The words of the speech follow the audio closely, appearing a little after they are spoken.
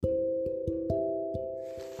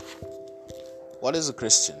What is a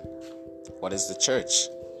Christian? What is the church?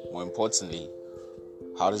 More importantly,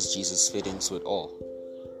 how does Jesus fit into it all?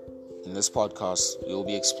 In this podcast, we will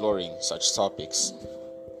be exploring such topics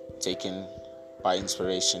taken by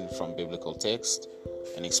inspiration from biblical text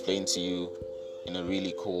and explained to you in a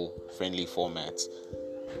really cool, friendly format.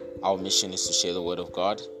 Our mission is to share the Word of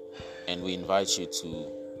God, and we invite you to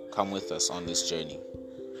come with us on this journey.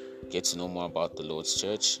 Get to know more about the Lord's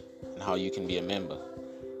Church and how you can be a member.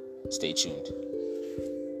 Stay tuned.